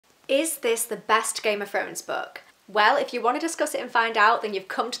Is this the best Game of Thrones book? Well, if you want to discuss it and find out, then you've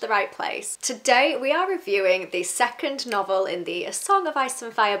come to the right place. Today we are reviewing the second novel in the A Song of Ice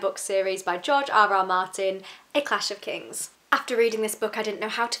and Fire book series by George R.R. Martin, A Clash of Kings. After reading this book, I didn't know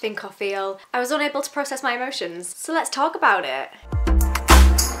how to think or feel. I was unable to process my emotions. So let's talk about it.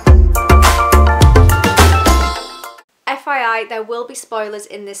 FYI, there will be spoilers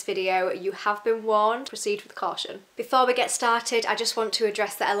in this video. You have been warned. Proceed with caution. Before we get started, I just want to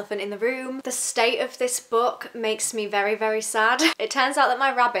address the elephant in the room. The state of this book makes me very, very sad. It turns out that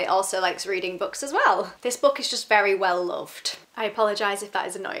my rabbit also likes reading books as well. This book is just very well loved. I apologise if that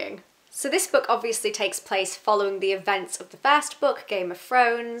is annoying. So this book obviously takes place following the events of the first book, Game of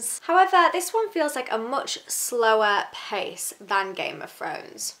Thrones. However, this one feels like a much slower pace than Game of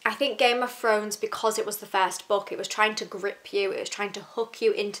Thrones. I think Game of Thrones, because it was the first book, it was trying to grip you, it was trying to hook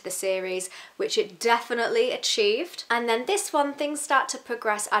you into the series, which it definitely achieved. And then this one, things start to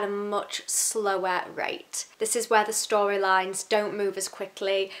progress at a much slower rate. This is where the storylines don't move as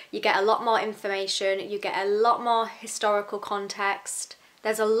quickly. You get a lot more information, you get a lot more historical context.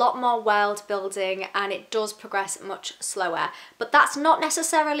 There's a lot more world building and it does progress much slower, but that's not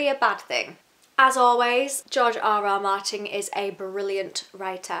necessarily a bad thing. As always, George R.R. Martin is a brilliant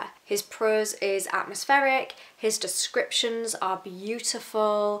writer. His prose is atmospheric, his descriptions are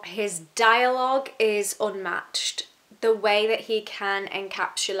beautiful, his dialogue is unmatched. The way that he can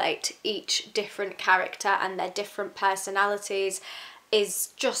encapsulate each different character and their different personalities is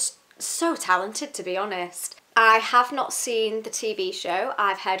just so talented, to be honest. I have not seen the TV show,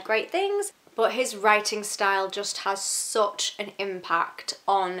 I've heard great things, but his writing style just has such an impact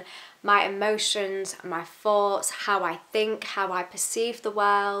on my emotions, my thoughts, how I think, how I perceive the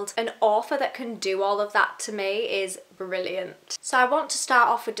world. An author that can do all of that to me is brilliant. So I want to start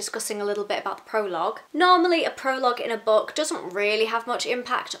off with discussing a little bit about the prologue. Normally a prologue in a book doesn't really have much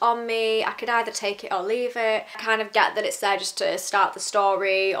impact on me. I could either take it or leave it. I kind of get that it's there just to start the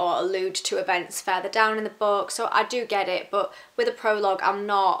story or allude to events further down in the book, so I do get it, but with a prologue I'm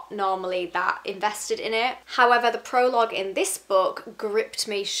not normally that invested in it. However, the prologue in this book gripped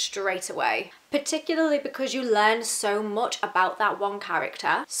me straight away, particularly because you learn so much about that one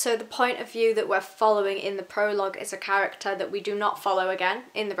character. So the point of view that we're following in the prologue is a character that we do not follow again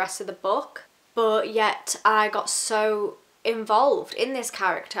in the rest of the book, but yet I got so involved in this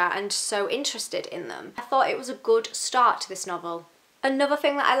character and so interested in them. I thought it was a good start to this novel. Another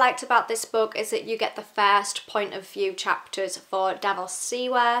thing that I liked about this book is that you get the first point of view chapters for Davos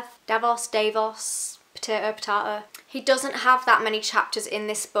Seaworth. Davos, potato. He doesn't have that many chapters in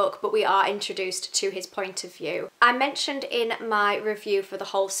this book, but we are introduced to his point of view. I mentioned in my review for the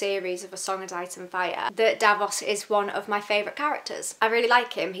whole series of A Song of Ice and Fire that Davos is one of my favourite characters. I really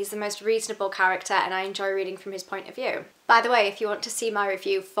like him, he's the most reasonable character and I enjoy reading from his point of view. By the way, if you want to see my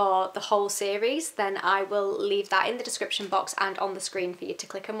review for the whole series, then I will leave that in the description box and on the screen for you to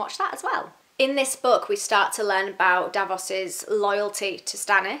click and watch that as well. In this book, we start to learn about Davos's loyalty to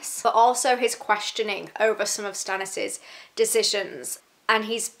Stannis, but also his questioning over some of Stannis's decisions. And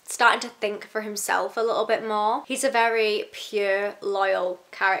he's starting to think for himself a little bit more. He's a very pure, loyal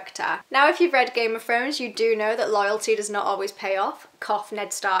character. Now, if you've read Game of Thrones, you do know that loyalty does not always pay off. Cough,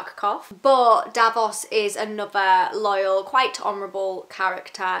 Ned Stark, cough. But Davos is another loyal, quite honourable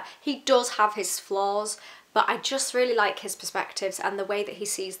character. He does have his flaws, but I just really like his perspectives and the way that he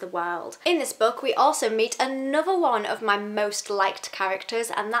sees the world. In this book, we also meet another one of my most liked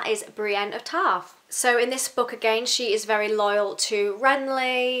characters, and that is Brienne of Tarth. So in this book again, she is very loyal to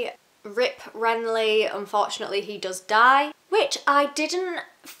Renly. Rip Renly, unfortunately he does die, which I didn't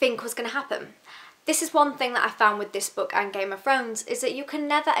think was going to happen. This is one thing that I found with this book and Game of Thrones, is that you can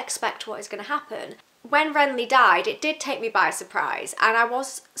never expect what is going to happen. When Renly died, it did take me by surprise and I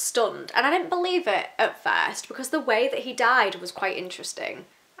was stunned, and I didn't believe it at first because the way that he died was quite interesting.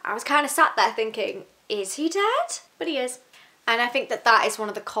 I was kind of sat there thinking, is he dead? But he is. And I think that that is one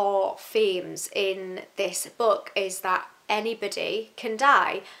of the core themes in this book, is that anybody can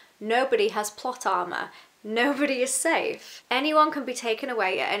die. Nobody has plot armour. Nobody is safe. Anyone can be taken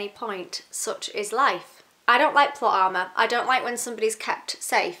away at any point. Such is life. I don't like plot armour. I don't like when somebody's kept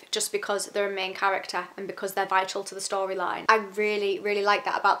safe just because they're a main character and because they're vital to the storyline. I really, really like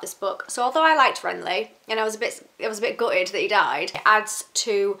that about this book. So although I liked Renly and I was a bit gutted that he died, it adds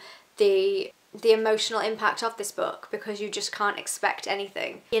to the emotional impact of this book because you just can't expect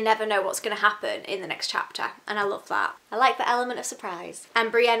anything. You never know what's going to happen in the next chapter, and I love that. I like the element of surprise.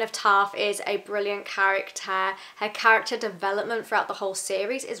 And Brienne of Tarth is a brilliant character. Her character development throughout the whole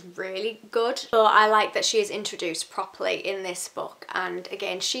series is really good, but I like that she is introduced properly in this book, and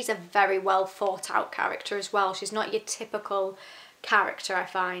again she's a very well thought out character as well. She's not your typical character, I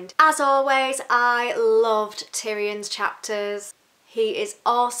find. As always, I loved Tyrion's chapters. He is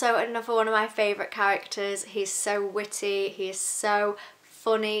also another one of my favourite characters. He's so witty, he is so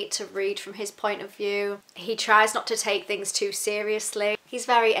funny to read from his point of view. He tries not to take things too seriously. He's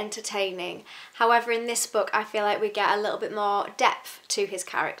very entertaining. However, in this book, I feel like we get a little bit more depth to his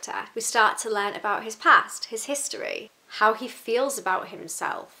character. We start to learn about his past, his history, how he feels about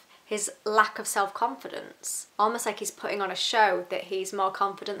himself, his lack of self-confidence. Almost like he's putting on a show that he's more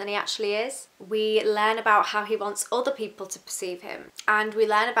confident than he actually is. We learn about how he wants other people to perceive him, and we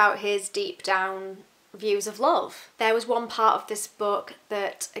learn about his deep down views of love. There was one part of this book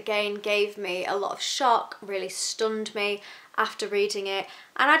that again gave me a lot of shock, really stunned me after reading it,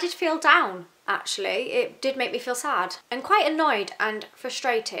 and I did feel down actually. It did make me feel sad and quite annoyed and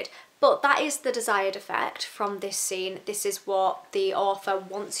frustrated, but that is the desired effect from this scene. This is what the author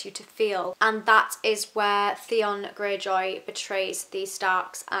wants you to feel, and that is where Theon Greyjoy betrays the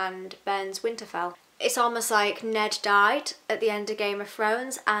Starks and burns Winterfell. It's almost like Ned died at the end of Game of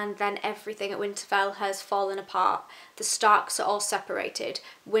Thrones and then everything at Winterfell has fallen apart. The Starks are all separated.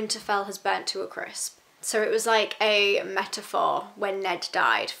 Winterfell has burnt to a crisp. So it was like a metaphor when Ned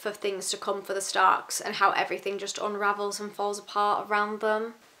died for things to come for the Starks and how everything just unravels and falls apart around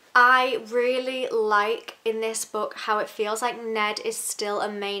them. I really like in this book how it feels like Ned is still a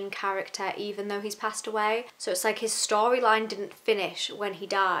main character even though he's passed away. So it's like his storyline didn't finish when he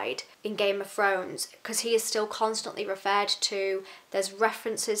died in Game of Thrones, because he is still constantly referred to. There's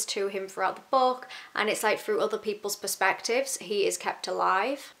references to him throughout the book, and it's like through other people's perspectives he is kept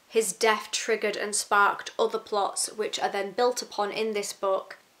alive. His death triggered and sparked other plots which are then built upon in this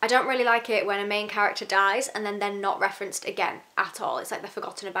book. I don't really like it when a main character dies and then they're not referenced again at all. It's like they're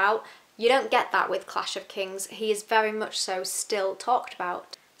forgotten about. You don't get that with Clash of Kings. He is very much so still talked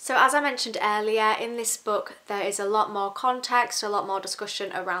about. So as I mentioned earlier, in this book there is a lot more context, a lot more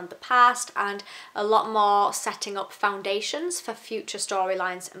discussion around the past, and a lot more setting up foundations for future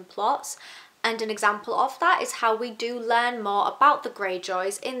storylines and plots. And an example of that is how we do learn more about the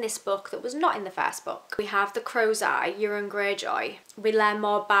Greyjoys in this book that was not in the first book. We have the Crow's Eye, Euron Greyjoy. We learn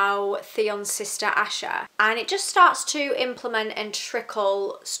more about Theon's sister Asha, and it just starts to implement and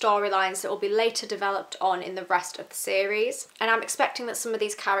trickle storylines that will be later developed on in the rest of the series. And I'm expecting that some of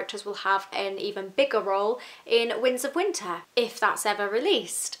these characters will have an even bigger role in Winds of Winter, if that's ever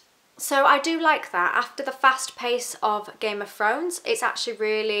released. So I do like that. After the fast pace of Game of Thrones, it's actually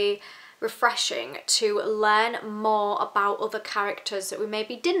really refreshing to learn more about other characters that we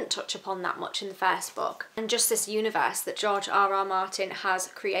maybe didn't touch upon that much in the first book. And just this universe that George R.R. Martin has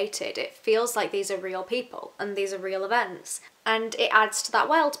created, it feels like these are real people and these are real events. And it adds to that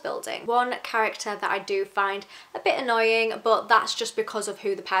world building. One character that I do find a bit annoying, but that's just because of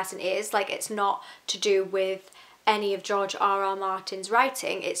who the person is. Like, it's not to do with any of George R.R. Martin's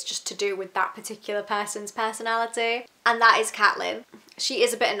writing, it's just to do with that particular person's personality, and that is Catelyn. She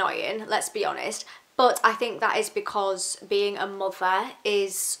is a bit annoying, let's be honest, but I think that is because being a mother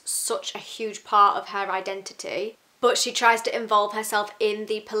is such a huge part of her identity. But she tries to involve herself in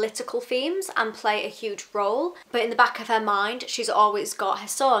the political themes and play a huge role. But in the back of her mind, she's always got her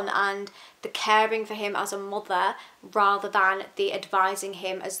son and the caring for him as a mother rather than the advising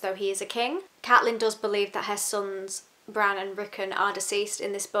him as though he is a king. Catelyn does believe that her sons, Bran and Rickon, are deceased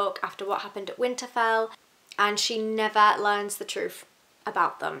in this book after what happened at Winterfell, and she never learns the truth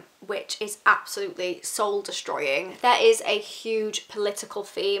about them, which is absolutely soul destroying. There is a huge political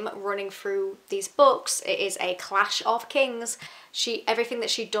theme running through these books. It is a clash of kings. Everything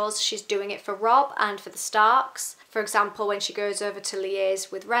that she does, she's doing it for Robb and for the Starks. For example, when she goes over to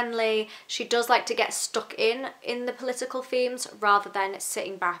liaise with Renly, she does like to get stuck in the political themes rather than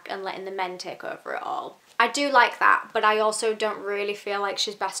sitting back and letting the men take over it all. I do like that, but I also don't really feel like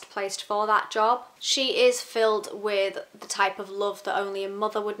she's best placed for that job. She is filled with the type of love that only a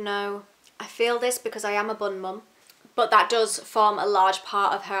mother would know. I feel this because I am a bun mum, but that does form a large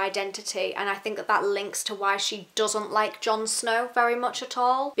part of her identity, and I think that that links to why she doesn't like Jon Snow very much at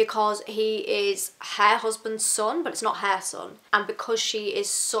all, because he is her husband's son, but it's not her son. And because she is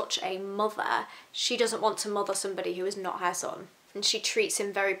such a mother, she doesn't want to mother somebody who is not her son. And she treats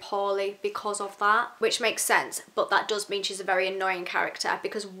him very poorly because of that, which makes sense, but that does mean she's a very annoying character,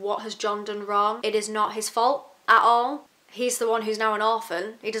 because what has Jon done wrong? It is not his fault at all. He's the one who's now an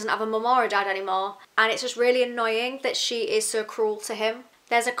orphan. He doesn't have a mum or a dad anymore, and it's just really annoying that she is so cruel to him.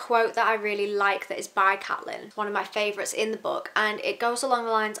 There's a quote that I really like that is by Catelyn, one of my favourites in the book, and it goes along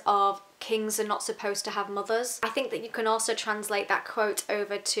the lines of, kings are not supposed to have mothers. I think that you can also translate that quote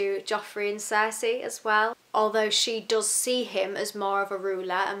over to Joffrey and Cersei as well. Although she does see him as more of a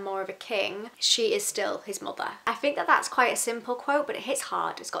ruler and more of a king, she is still his mother. I think that that's quite a simple quote, but it hits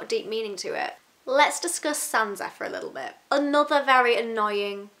hard. It's got a deep meaning to it. Let's discuss Sansa for a little bit. Another very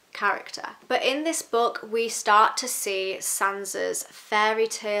annoying character. But in this book, we start to see Sansa's fairy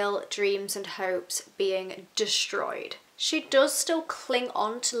tale dreams and hopes being destroyed. She does still cling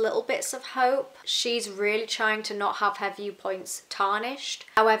on to little bits of hope. She's really trying to not have her viewpoints tarnished.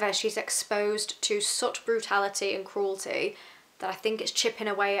 However, she's exposed to such brutality and cruelty that I think it's chipping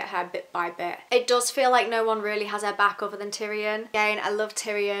away at her bit by bit. It does feel like no one really has her back other than Tyrion. Again, I love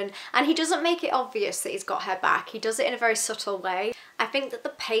Tyrion, and he doesn't make it obvious that he's got her back. He does it in a very subtle way. I think that the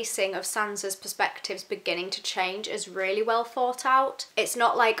pacing of Sansa's perspectives beginning to change is really well thought out. It's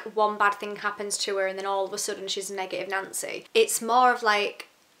not like one bad thing happens to her and then all of a sudden she's negative Nancy. It's more of like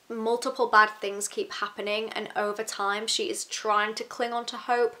multiple bad things keep happening, and over time she is trying to cling on to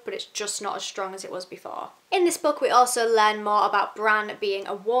hope, but it's just not as strong as it was before. In this book, we also learn more about Bran being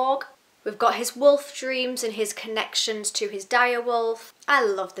a warg. We've got his wolf dreams and his connections to his direwolf. I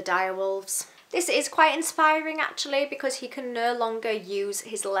love the direwolves. This is quite inspiring actually, because he can no longer use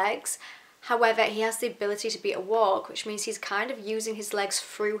his legs. However, he has the ability to be a warg, which means he's kind of using his legs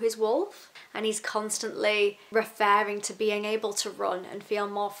through his wolf, and he's constantly referring to being able to run and feel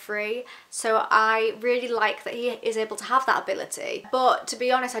more free. So I really like that he is able to have that ability. But to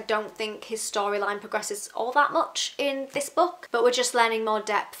be honest, I don't think his storyline progresses all that much in this book, but we're just learning more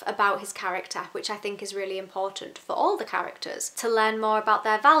depth about his character, which I think is really important for all the characters, to learn more about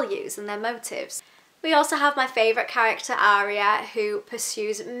their values and their motives. We also have my favourite character, Arya, who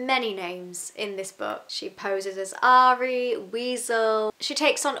pursues many names in this book. She poses as Ari, Weasel. She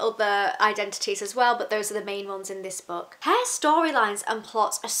takes on other identities as well, but those are the main ones in this book. Her storylines and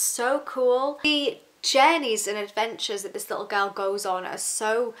plots are so cool. The journeys and adventures that this little girl goes on are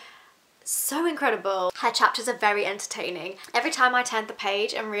so incredible. Her chapters are very entertaining. Every time I turned the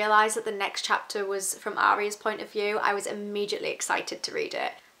page and realised that the next chapter was from Arya's point of view, I was immediately excited to read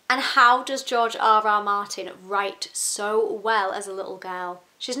it. And how does George R.R. Martin write so well as a little girl?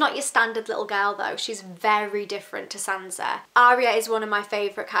 She's not your standard little girl though, she's very different to Sansa. Arya is one of my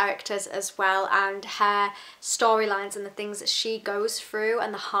favourite characters as well, and her storylines and the things that she goes through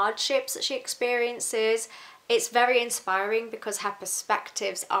and the hardships that she experiences, it's very inspiring because her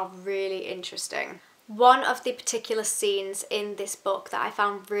perspectives are really interesting. One of the particular scenes in this book that I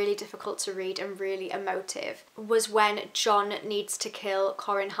found really difficult to read and really emotive was when Jon needs to kill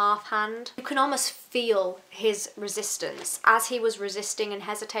Qhorin Halfhand. You can almost feel his resistance. As he was resisting and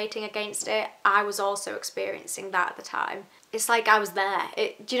hesitating against it, I was also experiencing that at the time. It's like I was there.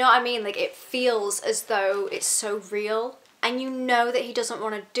 Do you know what I mean? Like, it feels as though it's so real, and you know that he doesn't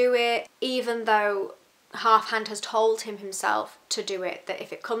want to do it, even though Halfhand has told him himself to do it, that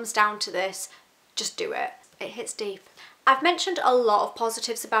if it comes down to this, just do it. It hits deep. I've mentioned a lot of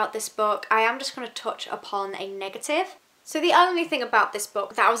positives about this book. I am just going to touch upon a negative. So the only thing about this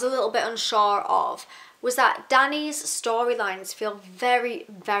book that I was a little bit unsure of was that Dany's storylines feel very,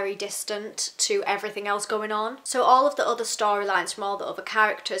 very distant to everything else going on. So all of the other storylines from all the other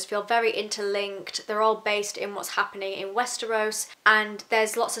characters feel very interlinked. They're all based in what's happening in Westeros, and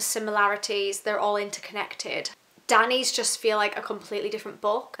there's lots of similarities. They're all interconnected. Dany's just feel like a completely different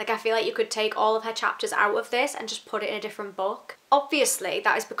book. Like, I feel like you could take all of her chapters out of this and just put it in a different book. Obviously,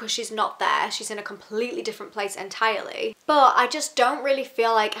 that is because she's not there. She's in a completely different place entirely. But I just don't really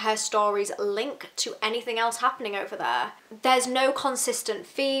feel like her stories link to anything else happening over there. There's no consistent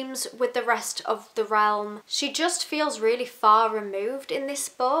themes with the rest of the realm. She just feels really far removed in this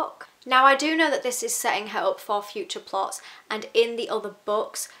book. Now, I do know that this is setting her up for future plots, and in the other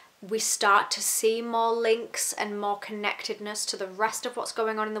books, we start to see more links and more connectedness to the rest of what's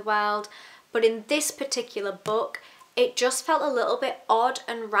going on in the world. But in this particular book, it just felt a little bit odd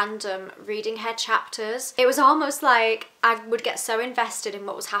and random reading her chapters. It was almost like I would get so invested in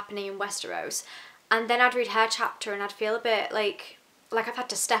what was happening in Westeros, and then I'd read her chapter and I'd feel a bit like I've had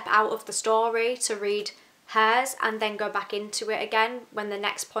to step out of the story to read hers and then go back into it again when the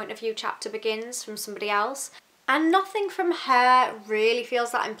next point of view chapter begins from somebody else. And nothing from her really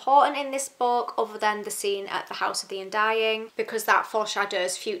feels that important in this book other than the scene at the House of the Undying, because that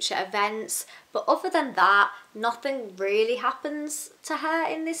foreshadows future events. But other than that, nothing really happens to her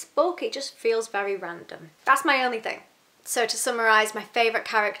in this book. It just feels very random. That's my only thing. So to summarise, my favourite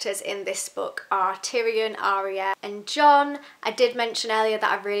characters in this book are Tyrion, Arya and Jon. I did mention earlier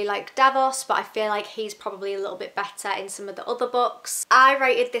that I really like Davos, but I feel like he's probably a little bit better in some of the other books. I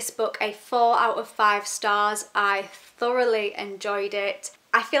rated this book a 4 out of 5 stars. I thoroughly enjoyed it.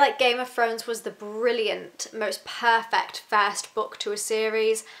 I feel like Game of Thrones was the brilliant, most perfect first book to a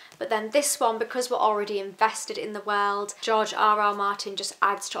series, but then this one, because we're already invested in the world, George R.R. Martin just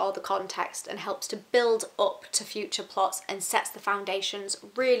adds to all the context and helps to build up to future plots and sets the foundations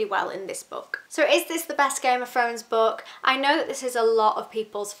really well in this book. So is this the best Game of Thrones book? I know that this is a lot of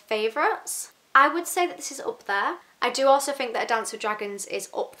people's favourites. I would say that this is up there. I do also think that A Dance with Dragons is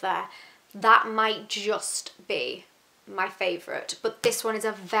up there. That might just be my favourite, but this one is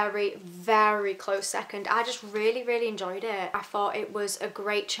a very, very close second. I just really enjoyed it. I thought it was a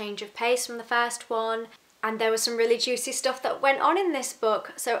great change of pace from the first one, and there was some really juicy stuff that went on in this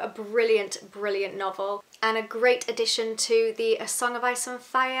book. So a brilliant novel and a great addition to the A Song of Ice and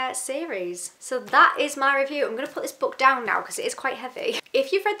Fire series. So that is my review. I'm going to put this book down now because it is quite heavy.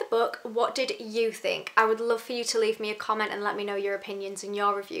 If you've read the book, what did you think? I would love for you to leave me a comment and let me know your opinions and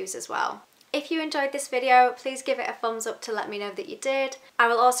your reviews as well. If you enjoyed this video, please give it a thumbs up to let me know that you did. I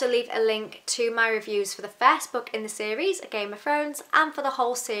will also leave a link to my reviews for the first book in the series, A Game of Thrones, and for the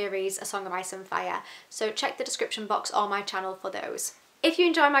whole series, A Song of Ice and Fire. So check the description box or my channel for those. If you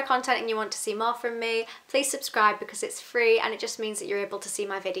enjoy my content and you want to see more from me, please subscribe because it's free and it just means that you're able to see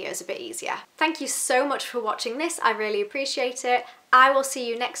my videos a bit easier. Thank you so much for watching this, I really appreciate it. I will see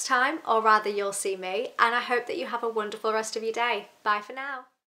you next time, or rather you'll see me, and I hope that you have a wonderful rest of your day. Bye for now.